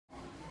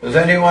Does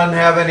anyone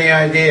have any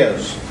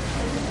ideas?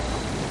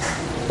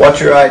 What's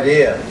your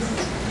idea?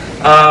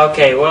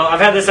 Okay, well, I've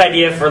had this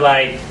idea for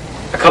like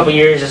a couple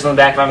years, just in the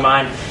back of my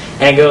mind,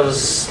 and it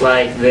goes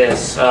like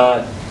this.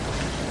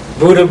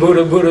 Buddha,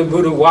 Buddha, Buddha,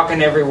 Buddha,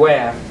 walking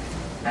everywhere.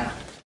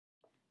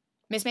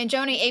 Miss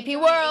Mangione, AP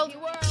World.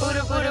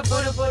 Buddha, Buddha,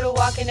 Buddha, Buddha,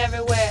 walking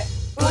everywhere.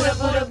 Buddha,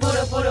 Buddha,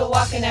 Buddha, Buddha,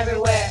 walking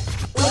everywhere.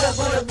 Buddha,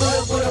 Buddha,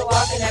 Buddha, Buddha,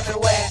 walking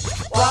everywhere.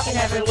 Walking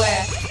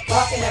everywhere,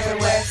 walking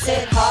everywhere.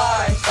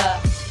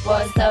 Siddhartha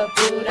was the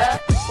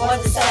Buddha,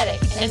 was ascetic,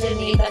 and didn't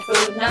eat that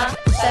food, nah.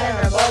 Sat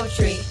in a bow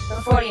tree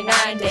for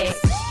 49 days.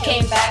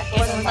 Came back,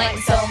 wasn't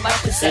enlightened, so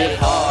much to say.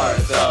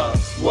 Siddhartha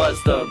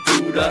was the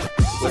Buddha,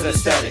 was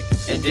ascetic,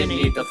 and didn't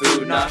eat the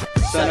food, nah.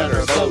 Sat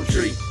under a bow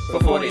tree for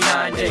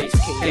 49 days.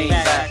 Came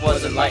back,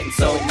 was enlightened,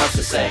 so much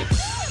to say.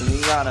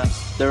 Hinayana,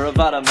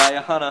 Theravada,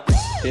 Mayahana.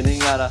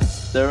 Hinayana,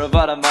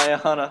 Theravada,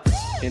 Mayahana.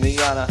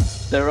 Hinayana,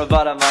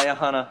 Theravada,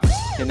 Mayahana.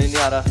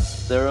 Hinayana,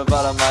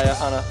 Theravada,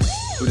 Mayahana.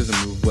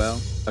 Buddhism moved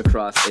well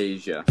across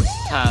Asia,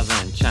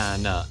 Thailand,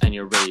 China, and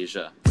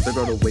Eurasia. they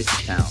go to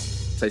Wasted Town,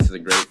 places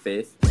of great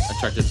faith,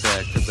 Attracted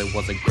there because there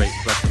was a great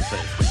resting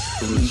place.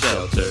 Food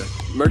shelter.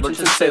 Merchants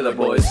and sailor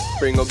boys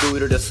bring a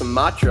Buddha to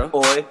Sumatra.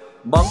 Oi,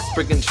 monks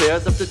bringing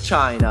chairs up to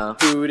China.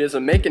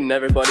 Buddhism making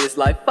everybody's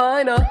life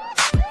finer.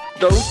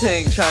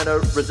 Dotang China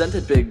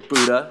resented Big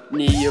Buddha.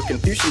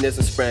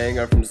 Neo-Confucianism sprang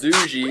up from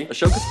Zuji.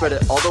 Ashoka spread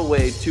it all the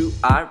way to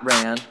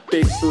Iran.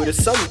 Big Buddha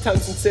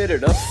sometimes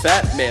considered a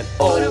fat man.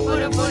 Buddha,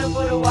 Buddha, Buddha,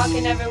 Buddha,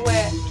 walking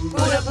everywhere.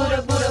 Buddha,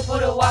 Buddha, Buddha,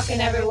 Buddha,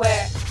 walking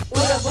everywhere.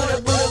 Buddha,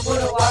 Buddha, Buddha,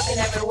 Buddha, walking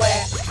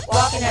everywhere.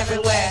 Walking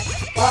everywhere,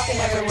 walking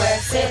everywhere.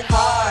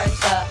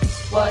 Siddhartha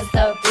was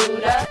the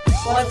Buddha,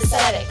 was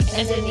ascetic,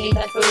 and didn't eat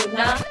that food,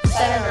 nah.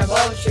 Sat under a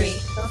bow tree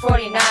for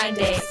 49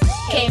 days.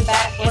 Came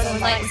back, wasn't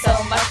enlightened,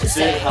 so much to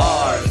say.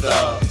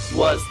 Siddhartha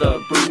was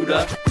the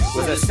Buddha,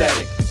 was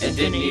ascetic, and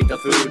didn't eat the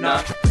food,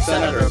 nah.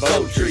 Sat under a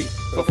bow tree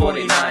for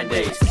 49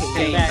 days.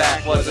 Came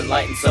back, was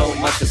enlightened, so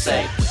much to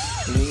say.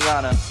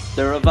 Hinayana,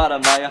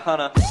 Theravada,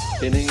 Mayahana.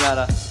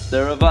 Hinayana,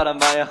 Theravada,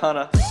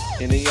 Mayahana.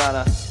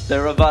 Hinayana,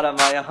 Theravada,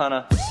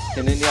 Mayahana.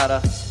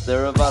 Hinayana,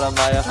 Theravada,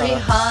 Mayahana.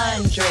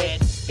 300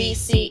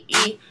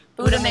 BCE,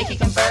 Buddha make you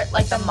convert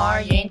like the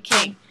Mauryan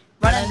king.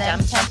 Running them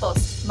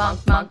temples,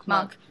 monk, monk,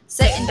 monk.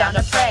 Sitting down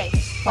to pray,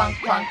 plunk,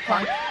 plunk,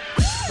 plunk.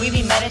 We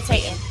be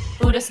meditating,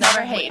 Buddhists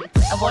never hating.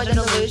 Avoiding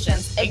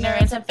delusions,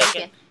 ignorance and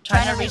faking.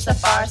 Trying to reach the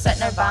far set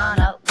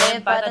nirvana.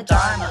 Live by the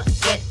dharma,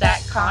 get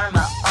that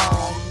karma.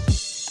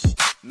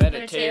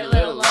 Meditate a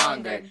little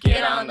longer.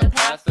 Get on the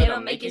path, it'll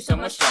make you so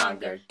much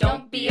stronger.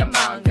 Don't be a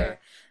monger.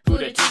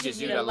 Buddha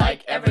teaches you to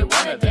like every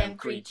one of them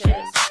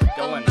creatures.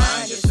 Go and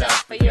mind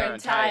yourself for your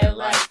entire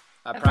life.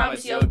 I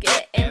promise you'll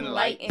get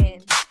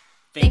enlightened.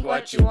 Think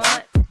what you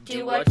want,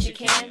 do what you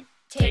can.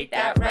 Take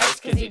that rice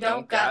cause you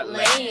don't got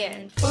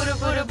land. Buddha,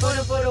 Buddha,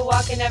 Buddha, Buddha,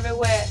 walking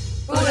everywhere.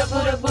 Buddha,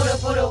 Buddha, Buddha,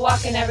 Buddha,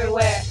 walking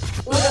everywhere.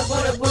 Buddha,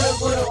 Buddha, Buddha,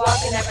 Buddha,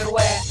 walking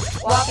everywhere.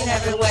 Walking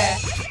everywhere,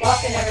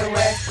 walking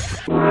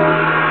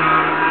everywhere.